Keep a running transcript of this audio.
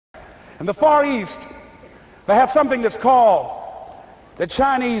In the Far East, they have something that's called the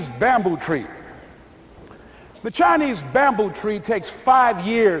Chinese bamboo tree. The Chinese bamboo tree takes 5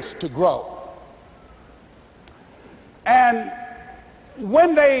 years to grow. And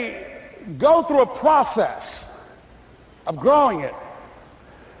when they go through a process of growing it,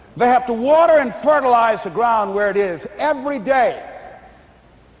 they have to water and fertilize the ground where it is every day.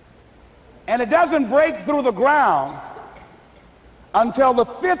 And it doesn't break through the ground until the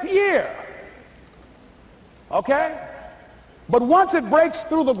 5th year. Okay? But once it breaks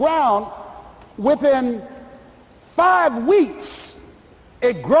through the ground, within 5 weeks,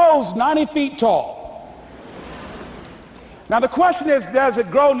 it grows 90 feet tall. Now the question is, does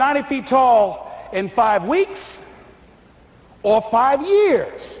it grow 90 feet tall in 5 weeks or 5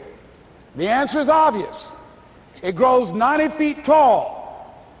 years? The answer is obvious. It grows 90 feet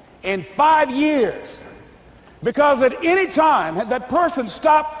tall in 5 years. Because at any time had that person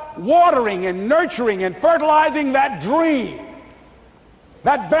stopped watering and nurturing and fertilizing that dream,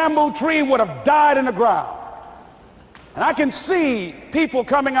 that bamboo tree would have died in the ground. And I can see people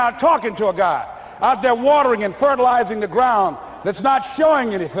coming out talking to a guy out there watering and fertilizing the ground that's not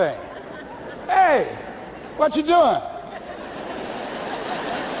showing anything. Hey, what you doing?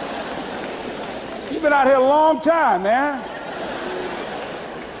 You've been out here a long time, man.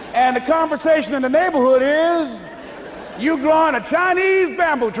 And the conversation in the neighborhood is, you growing a Chinese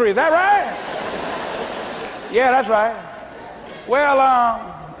bamboo tree, is that right? Yeah, that's right.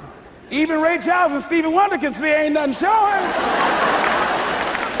 Well, even Ray Charles and Stevie Wonder can see ain't nothing showing.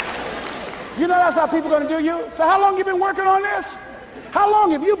 You know that's how people are going to do you? So how long you been working on this? How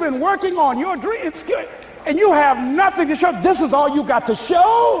long have you been working on your dreams? And you have nothing to show. This is all you got to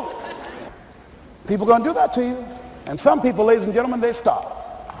show? People are going to do that to you. And some people, ladies and gentlemen, they stop.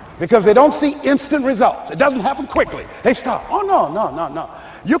 Because they don't see instant results. It doesn't happen quickly. They stop. Oh, no.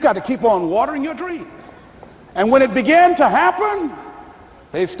 You got to keep on watering your dream. And when it began to happen,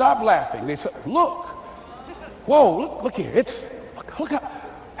 they stopped laughing. They said, look. Whoa, look here. Look how.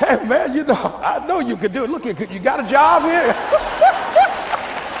 Hey, man, you know, I know you can do it. Look, you got a job here?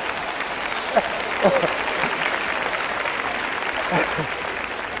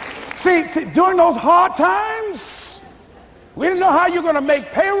 See, during those hard times, we didn't know how you're going to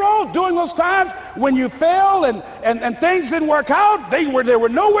make payroll. During those times when you failed and things didn't work out, they were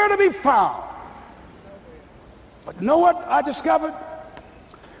nowhere to be found. But you know what I discovered?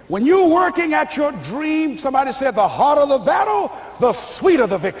 When you're working at your dream, somebody said the harder the battle, the sweeter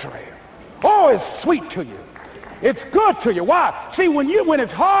the victory. Oh, it's sweet to you. It's good to you. Why? See, when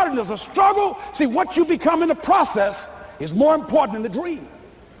it's hard and there's a struggle, see, what you become in the process is more important than the dream.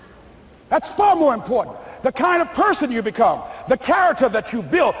 That's far more important. The kind of person you become, the character that you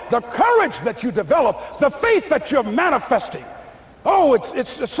build, the courage that you develop, the faith that you're manifesting. Oh,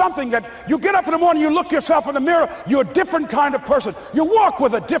 it's something that you get up in the morning, you look yourself in the mirror, you're a different kind of person. You walk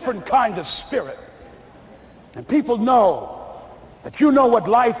with a different kind of spirit. And people know that you know what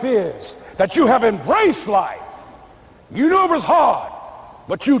life is, that you have embraced life. You know it was hard,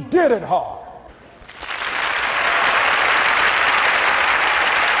 but you did it hard.